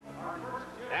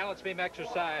balance beam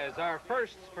exercise. Our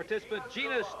first participant,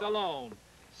 Gina Stallone,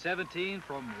 17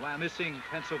 from Wyomissing,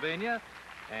 Pennsylvania.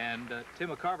 And Tim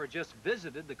McCarver just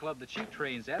visited the club that she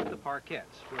trains at, the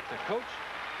Parkettes, with the coach,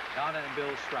 Donna and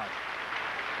Bill Strout.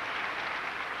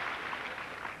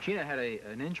 Gina had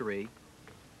an injury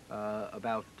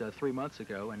about 3 months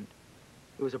ago, and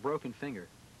it was a broken finger.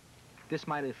 This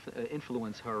might have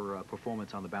influenced her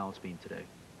performance on the balance beam today.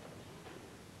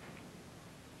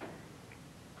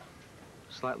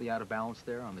 Slightly out of balance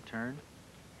there on the turn.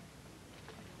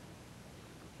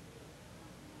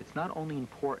 It's not only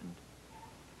important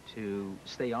to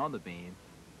stay on the beam,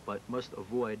 but must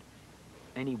avoid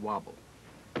any wobble.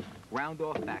 Round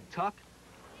off, back tuck.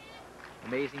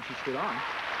 Amazing she stood on.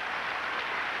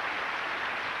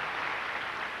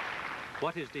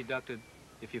 What is deducted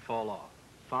if you fall off?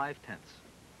 5/10.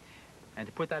 And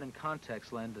to put that in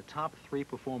context, Len, the top 3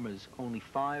 performers, only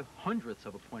 5/100ths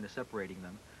of a point is separating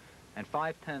them, and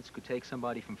 5/10 could take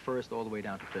somebody from first all the way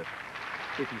down to 5th,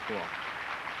 if you fall.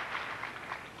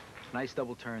 Nice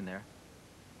double turn there.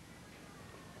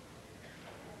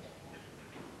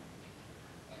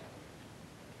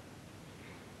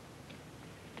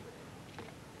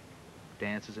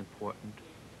 Dance is important.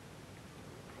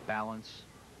 Balance.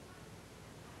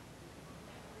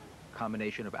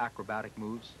 Combination of acrobatic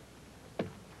moves.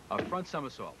 A front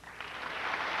somersault.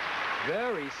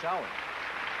 Very solid.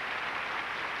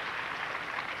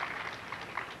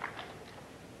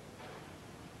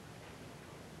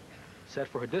 Set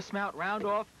for her dismount, round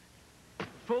off,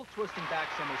 full twisting back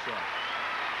somersault.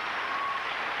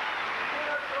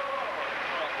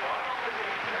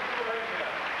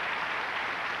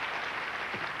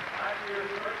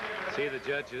 See the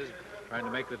judges trying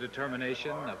to make the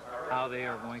determination of how they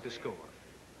are going to score.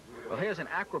 Well, here's an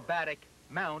acrobatic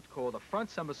mount called a front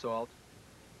somersault.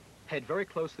 Head very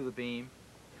close to the beam.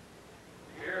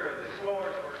 Here, the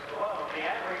scores for Stallone. The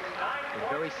average 9.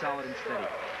 Very solid and steady.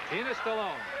 Gina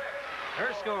Stallone,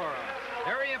 her score,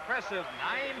 very impressive,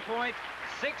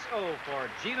 9.60 for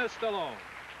Gina Stallone.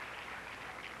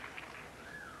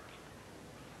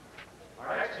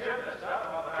 Our next gymnast up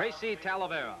on the Tracy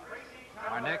Talavera,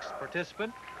 our next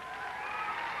participant.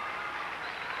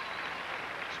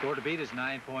 Score to beat is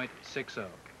 9.60.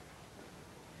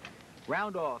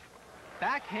 Round off,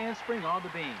 back handspring on the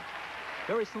beam.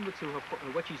 Very similar to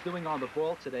what she's doing on the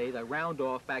vault today, that round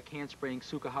off, back handspring,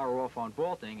 Sukahara off on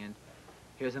vaulting, and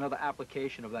here's another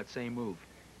application of that same move.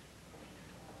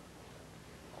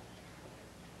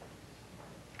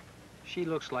 She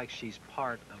looks like she's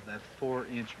part of that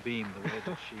 4-inch beam, the way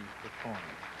that she performed.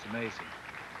 It's amazing.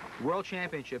 World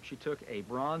Championship, she took a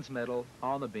bronze medal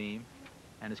on the beam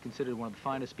and is considered one of the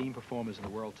finest beam performers in the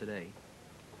world today.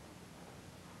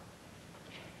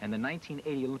 And the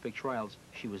 1980 Olympic trials,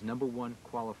 she was #1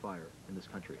 qualifier in this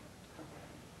country.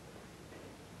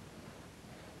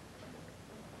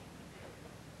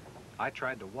 I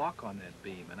tried to walk on that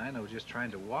beam, and I know just trying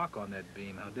to walk on that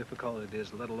beam how difficult it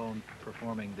is, let alone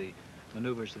performing the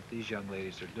maneuvers that these young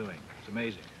ladies are doing. It's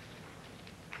amazing.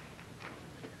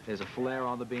 There's a flare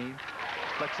on the beam.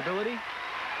 Flexibility.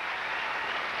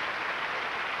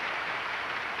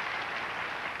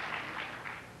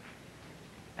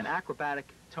 An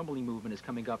acrobatic tumbling movement is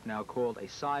coming up now called a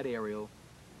side aerial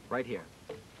right here.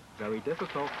 Very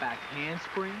difficult. Back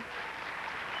handspring.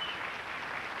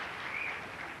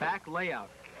 Back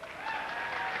layout.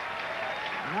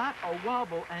 Not a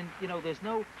wobble, and, you know, there's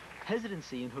no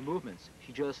hesitancy in her movements.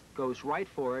 She just goes right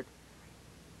for it,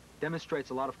 demonstrates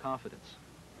a lot of confidence.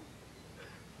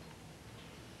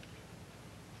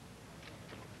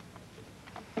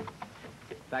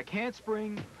 Back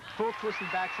handspring, full twisting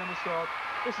back somersault.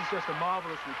 This is just a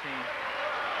marvelous routine.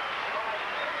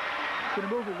 It's going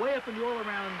to move her way up in the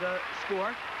all-around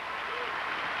score.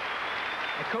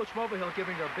 And Coach Mulvihill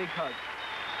giving her a big hug.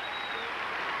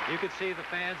 You can see the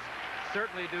fans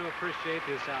certainly do appreciate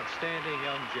this outstanding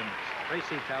young gymnast,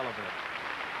 Tracy Talavera.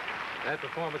 That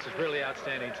performance is really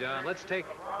outstanding, John. Let's take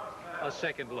a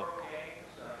second look.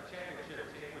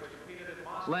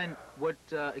 Len, what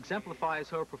exemplifies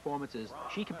her performance is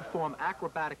she can perform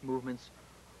acrobatic movements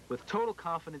with total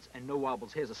confidence and no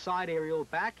wobbles. Here's a side aerial,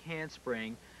 back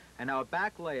handspring, and now a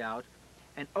back layout,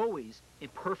 and always in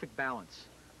perfect balance.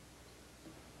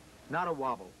 Not a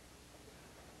wobble.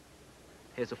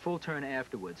 Here's a full turn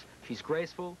afterwards. She's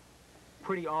graceful,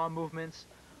 pretty arm movements,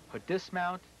 her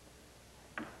dismount,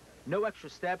 no extra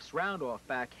steps, round off,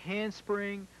 back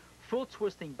handspring, full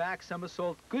twisting back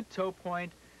somersault, good toe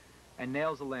point, and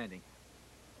nails the landing.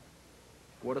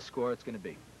 What a score it's going to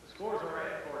be.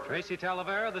 Tracy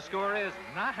Talavera, the score is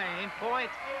 9.85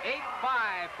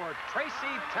 for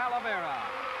Tracy Talavera.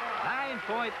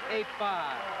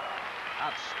 9.85.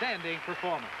 Outstanding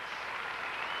performance.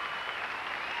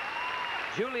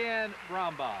 Julianne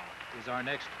Brombaugh is our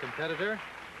next competitor.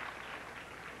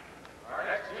 Our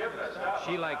next gymnast.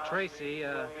 She, like Tracy,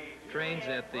 trains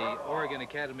at the Oregon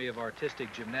Academy of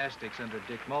Artistic Gymnastics under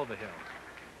Dick Mulvihill.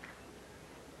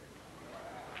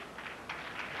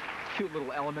 Cute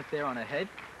little element there on her head.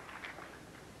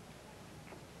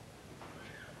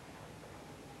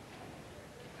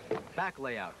 Back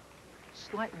layout.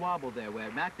 Slight wobble there where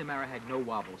McNamara had no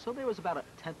wobble. So there was about a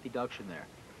 10th deduction there.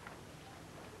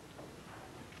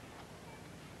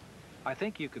 I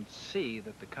think you can see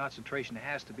that the concentration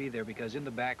has to be there because in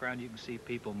the background you can see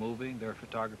people moving. There are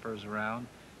photographers around.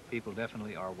 People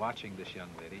definitely are watching this young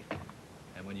lady.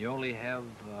 And when you only have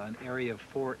an area of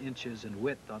 4 inches in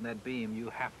width on that beam, you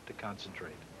have to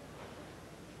concentrate.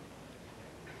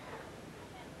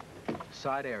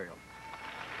 Side aerial.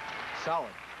 Solid.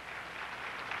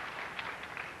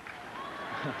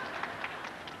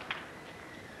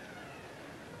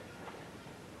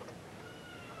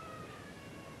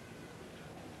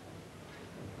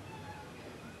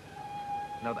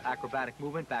 Another acrobatic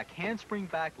movement, back handspring,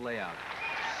 back layout.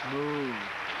 Smooth.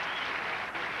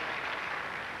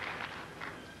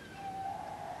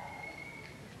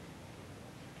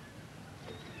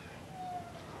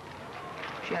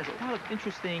 She has a lot of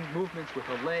interesting movements with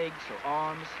her legs, her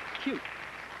arms. Cute.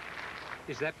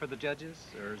 Is that for the judges,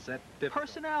 or is that different?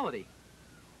 Personality.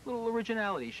 A little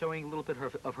originality, showing a little bit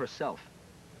of herself.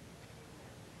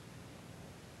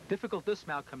 Difficult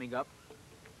dismount coming up.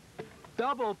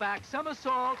 Double back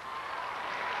somersault.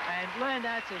 And Len,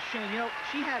 that's a shame. You know,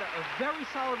 she had a very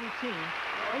solid routine.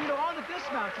 And, you know, on the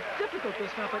dismount, it's a difficult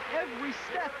dismount, but every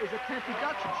step is a 10th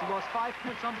deduction. She lost 5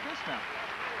 tenths on the dismount.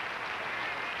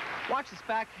 Watch this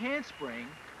back handspring.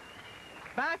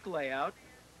 Back layout.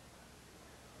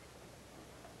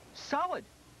 Solid.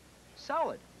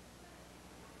 Solid.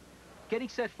 Getting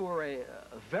set for a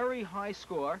very high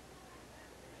score.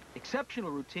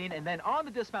 Exceptional routine. And then on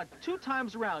the dismount, 2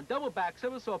 times around, double back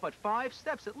somersault, but 5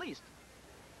 steps at least.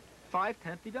 5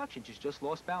 tenth deduction. She's just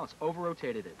lost balance.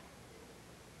 Over-rotated it.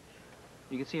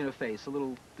 You can see in her face a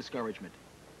little discouragement.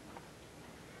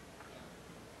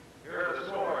 Here are the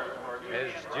scores for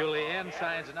As Julianne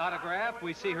signs an autograph,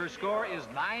 we see her score is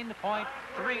 9.30.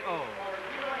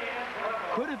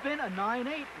 Could have been a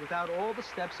 9-8 without all the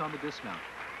steps on the dismount.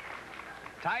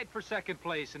 Tied for second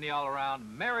place in the all-around,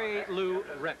 Mary Lou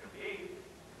Retton.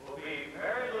 will be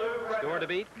Mary Lou Retton. Score to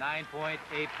beat,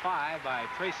 9.85 by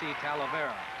Tracy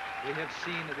Talavera. We have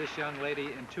seen this young lady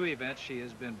in 2 events. She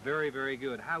has been very, very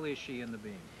good. How is she in the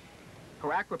beam?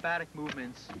 Her acrobatic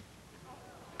movements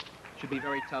should be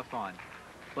very tough on.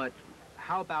 But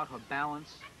how about her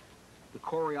balance, the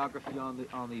choreography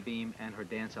on the beam, and her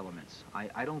dance elements?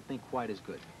 I don't think quite as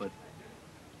good, but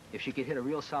if she could hit a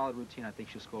real solid routine, I think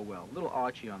she'll score well. A little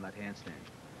archy on that handstand.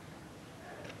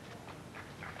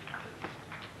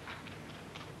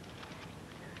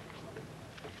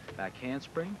 Back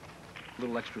handspring, a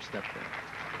little extra step there.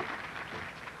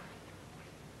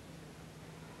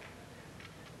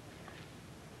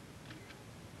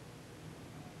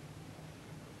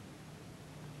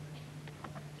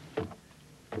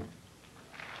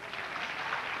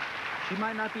 She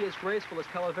might not be as graceful as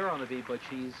Talavera on the beat, but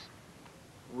she's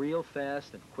real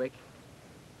fast and quick.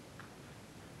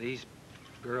 These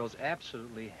girls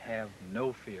absolutely have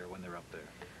no fear when they're up there.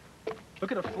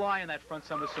 Look at her fly in that front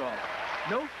somersault.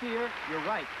 No fear, you're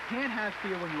right. Can't have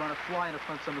fear when you run a fly in a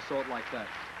front somersault like that.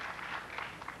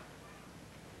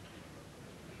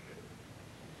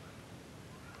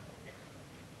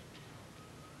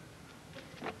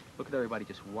 Look at everybody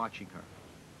just watching her.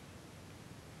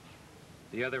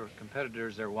 The other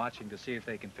competitors are watching to see if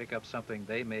they can pick up something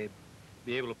they may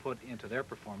be able to put into their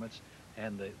performance.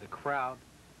 And the crowd,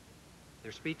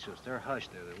 they're speechless. They're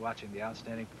hushed. They're watching the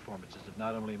outstanding performances of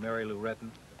not only Mary Lou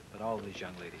Retton, but all of these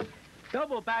young ladies.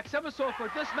 Double back somersault for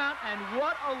dismount, and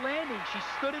what a landing. She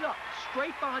stood it up.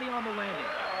 Straight body on the landing.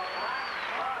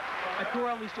 And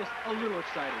Corelli's just a little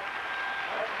excited.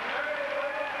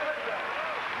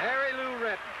 Mary Lou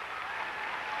Retton.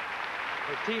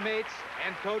 Her teammates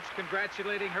and coach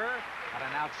congratulating her on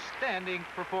an outstanding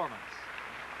performance.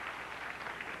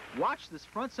 Watch this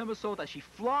front somersault as she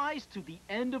flies to the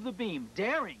end of the beam.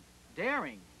 Daring,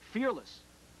 daring, fearless.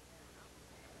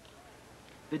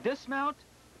 The dismount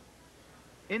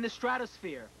in the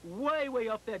stratosphere. Way, way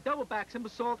up there. Double back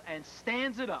somersault and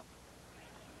stands it up.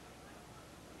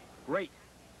 Great.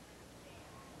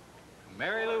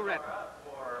 Mary Lou Retton.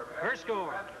 Her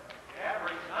score,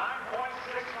 Average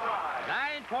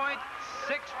 9.65.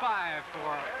 9.65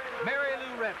 for Mary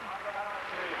Lou Retton.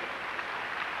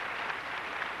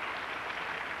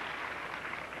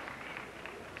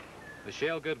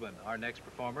 Michelle Goodwin, our next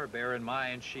performer. Bear in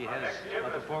mind, she has a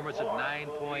performance of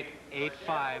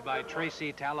 9.85 by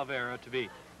Tracy Talavera to beat.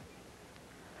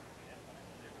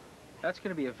 That's going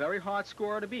to be a very hard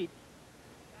score to beat.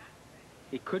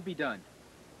 It could be done,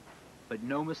 but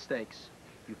no mistakes.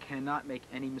 You cannot make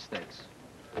any mistakes.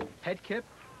 Head kip,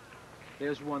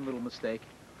 there's one little mistake.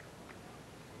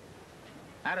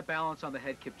 Out of balance on the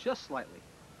head kip just slightly.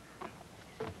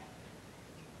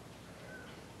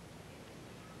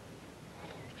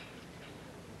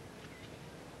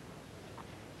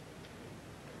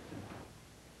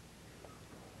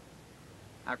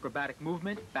 Acrobatic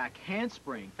movement, back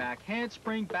handspring, back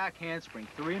handspring, back handspring.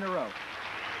 3 in a row.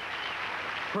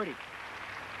 Pretty.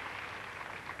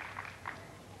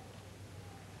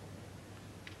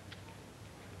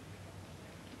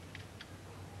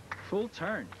 Full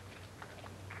turn.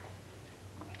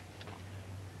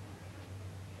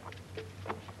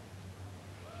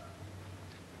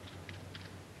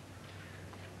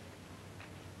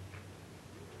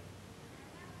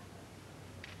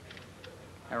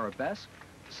 Arabesque,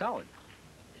 solid.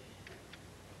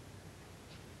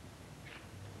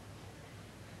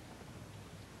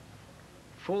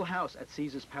 Full house at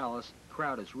Caesar's Palace.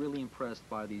 Crowd is really impressed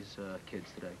by these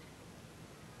kids today.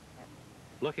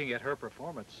 Looking at her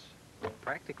performance,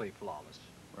 practically flawless.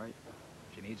 Right.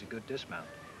 She needs a good dismount.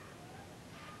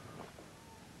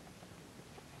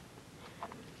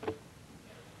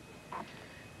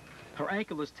 Her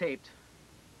ankle is taped.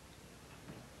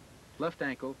 Left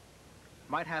ankle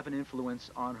might have an influence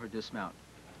on her dismount.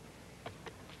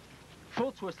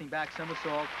 Full twisting back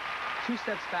somersault, 2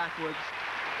 steps backwards.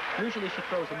 Usually she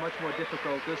throws a much more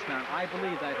difficult dismount. I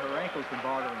believe that her ankle's been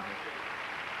bothering her.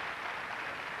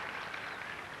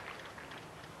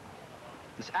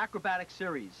 This acrobatic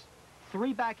series,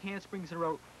 3 back handsprings in a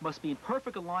row, must be in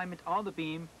perfect alignment on the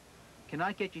beam.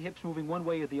 Cannot get your hips moving one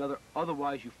way or the other,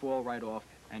 otherwise you fall right off,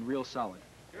 and real solid.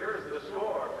 Here's the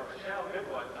score for Michelle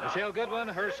Goodwin. Michelle Goodwin,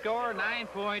 her score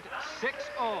 9.60.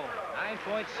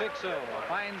 9.60. A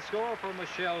fine score for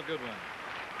Michelle Goodwin.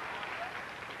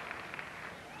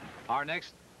 Our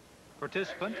next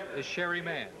participant is Sherry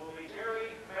Mann. Will be Sherry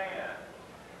Mann.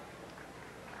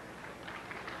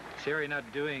 Sherry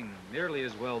not doing nearly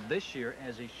as well this year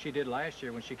as she did last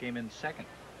year when she came in second.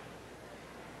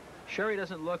 Sherry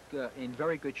doesn't look in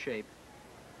very good shape.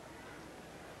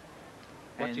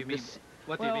 What do you mean?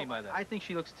 What do you mean by that? I think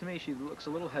she looks a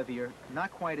little heavier,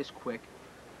 not quite as quick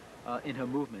in her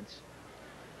movements,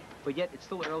 but yet it's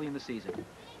still early in the season.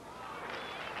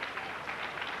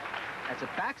 That's a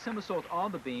back somersault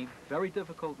on the beam, very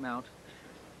difficult mount.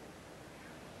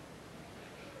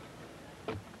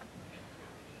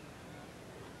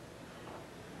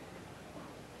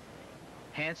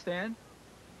 Handstand,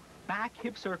 back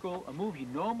hip circle, a move you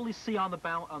normally see on the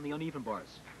uneven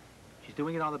bars. She's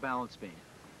doing it on the balance beam.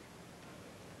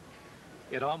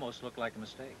 It almost looked like a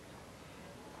mistake.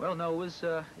 Well, no,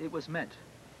 it was meant.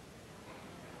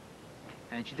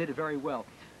 And she did it very well.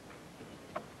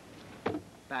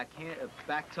 Back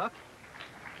tuck.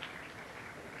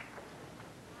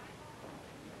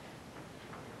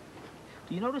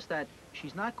 Do you notice that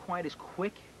she's not quite as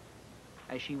quick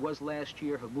as she was last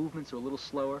year? Her movements are a little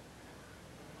slower.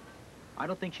 I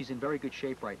don't think she's in very good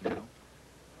shape right now.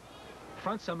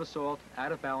 Front somersault,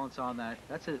 out of balance on that.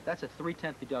 That's a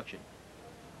 3/10 deduction.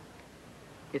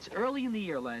 It's early in the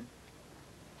year, Len,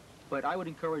 but I would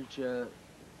encourage,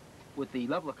 with the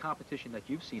level of competition that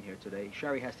you've seen here today,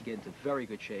 Sherry has to get into very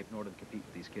good shape in order to compete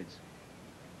with these kids.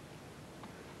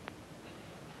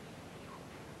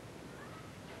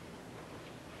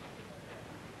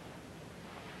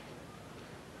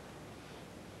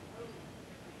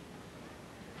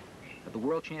 At the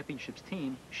World Championships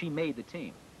team, she made the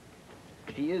team.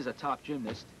 She is a top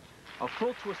gymnast. A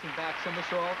full twisting back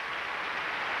somersault,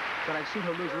 but I've seen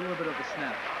her lose a little bit of the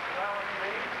snap.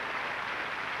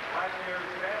 Last year's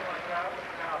Madeline Trout in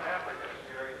South Africa,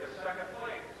 Sherry is second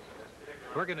place.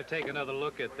 We're going to take another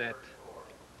look at that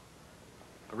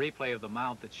a replay of the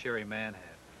mount that Sherry Mann had.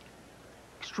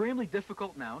 Extremely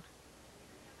difficult mount.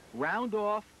 Round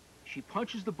off, she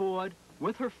punches the board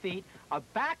with her feet. A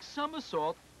back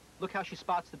somersault. Look how she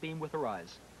spots the beam with her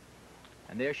eyes.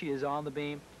 And there she is on the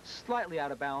beam, slightly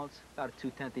out of balance, about a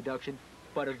 2/10 deduction,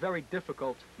 but a very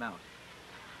difficult mount.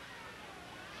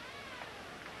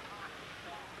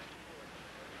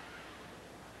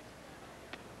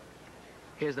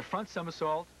 Here's the front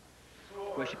somersault,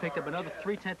 where she picked up another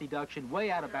 3/10 deduction, way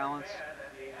out of balance.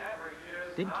 And the average is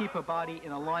Didn't keep her body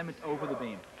in alignment over the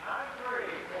beam.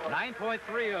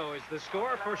 9.30 is the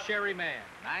score for Sherry Mann.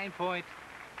 9.30.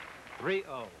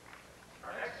 Our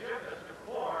next gymnast to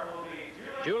perform will be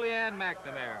Julianne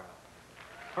McNamara.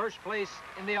 First place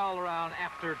in the all-around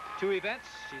after 2 events.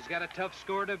 She's got a tough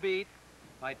score to beat.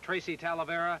 Like Tracy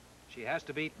Talavera, she has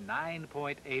to beat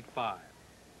 9.85.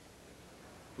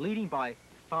 Leading by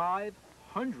 0.05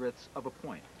 of a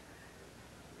point.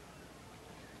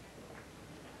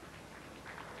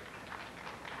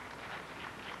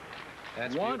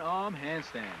 That's One-arm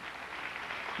handstand.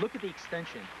 Look at the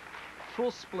extension. Full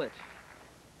split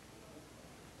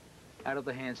out of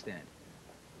the handstand.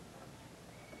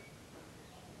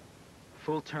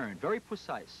 Full turn. Very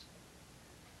precise.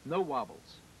 No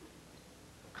wobbles.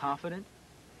 Confident.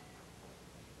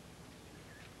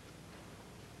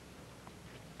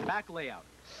 Back layout.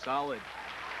 Solid.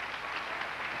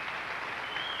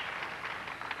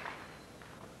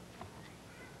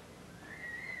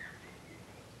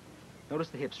 Notice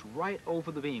the hips right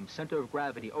over the beam, center of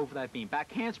gravity over that beam.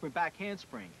 Back handspring, back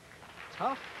handspring.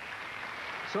 Tough.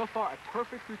 So far, a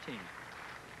perfect routine.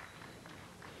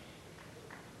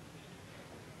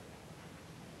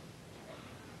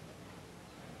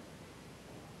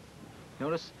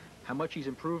 Notice how much he's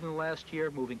improved in the last year,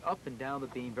 moving up and down the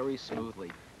beam very smoothly.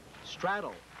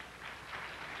 Straddle.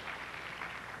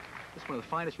 This is one of the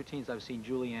finest routines I've seen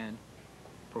Julianne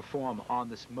perform on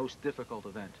this most difficult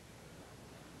event.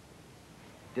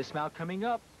 Dismount coming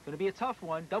up. Going to be a tough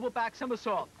one. Double back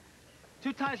somersault.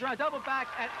 2 times around, double back,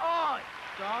 and oh,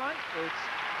 darn,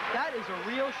 that is a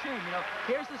real shame. You know,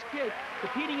 here's this kid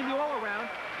competing in the all-around,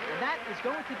 and that is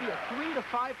going to be a 3 to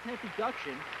 5 tenth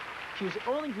deduction. She was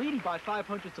only leading by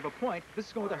 0.05 of a point. This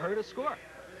is going to hurt her score.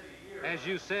 As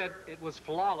you said, it was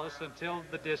flawless until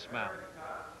the dismount.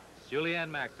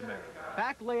 Julianne McNamara.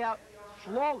 Back layout,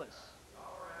 flawless.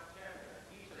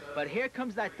 But here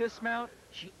comes that dismount.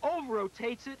 She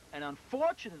over-rotates it, and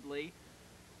unfortunately,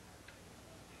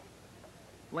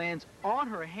 lands on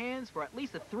her hands for at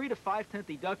least a 3 to 5 tenth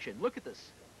deduction. Look at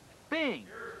this. Bing!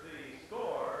 Here's the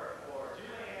score for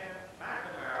Julianne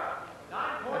McNamara.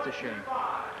 9.25. That's a shame.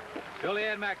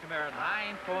 Julianne McNamara,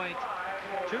 9.25.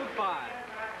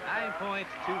 9.25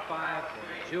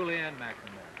 for Julianne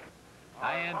McNamara.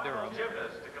 Diane Durham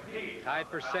Gymnast to compete. tied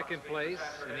for 2nd place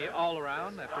in the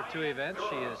all-around after 2 events.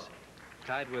 She is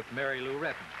tied with Mary Lou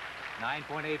Retton.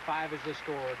 9.85 is the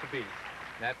score to beat.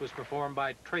 That was performed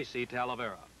by Tracy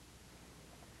Talavera.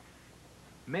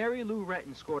 Mary Lou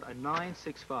Retton scored a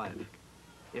 9.65.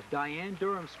 If Diane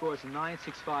Durham scores a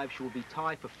 9.65, she will be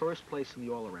tied for 1st place in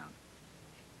the all-around.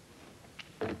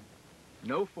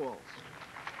 No falls.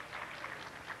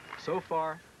 So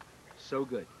far, so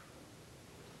good.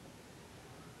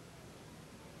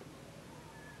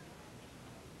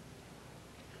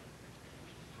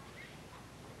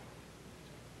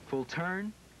 Full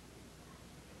turn.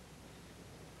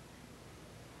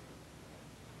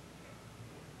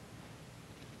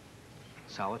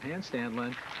 Solid handstand,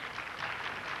 Len.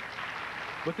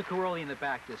 Look at Caroli in the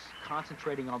back, just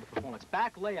concentrating on the performance.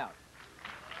 Back layout.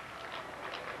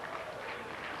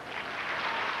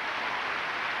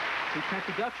 Two-tenth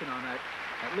deduction on that,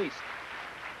 at least.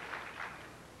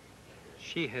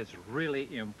 She has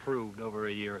really improved over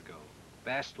a year ago.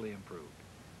 Vastly improved.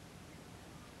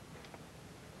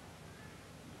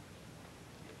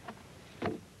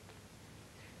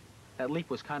 That leap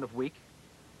was kind of weak.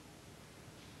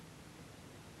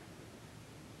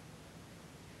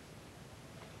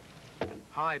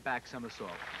 High back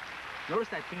somersault. Notice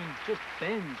that beam just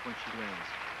bends when she lands.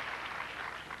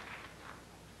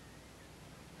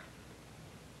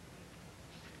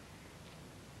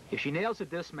 If she nails a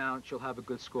dismount, she'll have a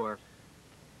good score.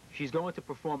 She's going to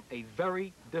perform a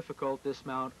very difficult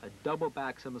dismount, a double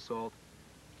back somersault.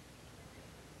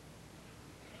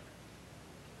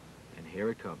 And here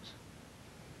it comes.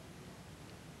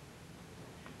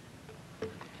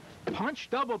 Punch,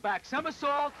 double back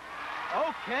somersault.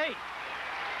 Okay.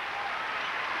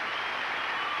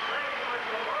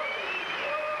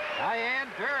 Diane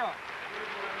Durham.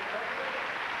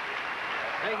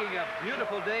 Making a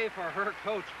beautiful day for her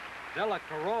coach, Della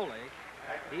Caroli.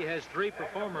 He has 3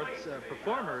 performers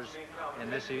in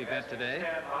this event today,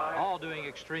 all doing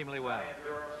extremely well.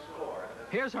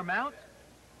 Here's her mount.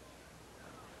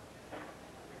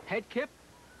 Head kip.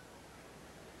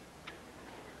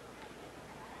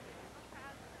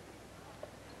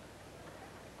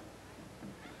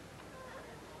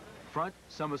 Front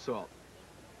somersault.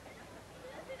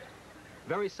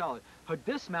 Very solid. Her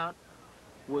dismount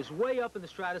was way up in the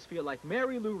stratosphere like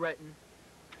Mary Lou Retton.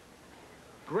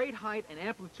 Great height and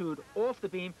amplitude off the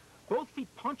beam, Both feet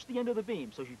punch the end of the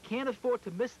beam, so you can't afford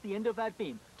to miss the end of that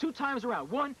beam. 2 times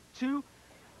around. 1, 2.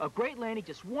 A great landing,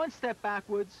 just 1 step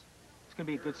backwards. It's going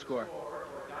to be a good score.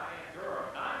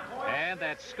 And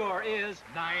that score is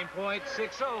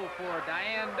 9.60 for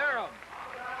Diane Durham.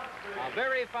 A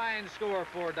very fine score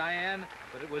for Diane,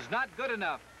 but it was not good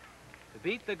enough to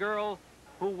beat the girl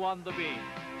who won the beam.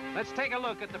 Let's take a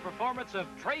look at the performance of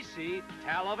Tracy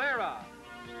Talavera.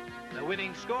 The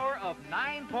winning score of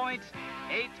 9.85.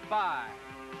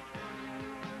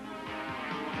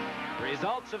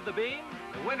 Results of the beam.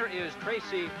 The winner is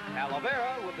Tracy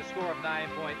Talavera with a score of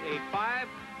 9.85.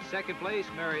 Second place,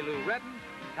 Mary Lou Redden.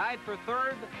 Tied for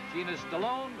third, Gina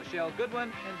Stallone, Michelle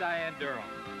Goodwin, and Diane Durham.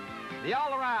 The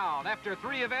all-around, after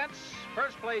 3 events,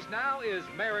 first place now is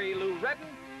Mary Lou Redden,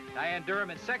 Diane Durham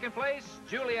in second place,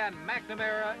 Julianne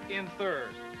McNamara in third,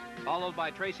 followed by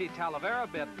Tracy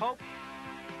Talavera, Beth Pope,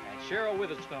 and Cheryl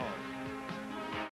Witherstone.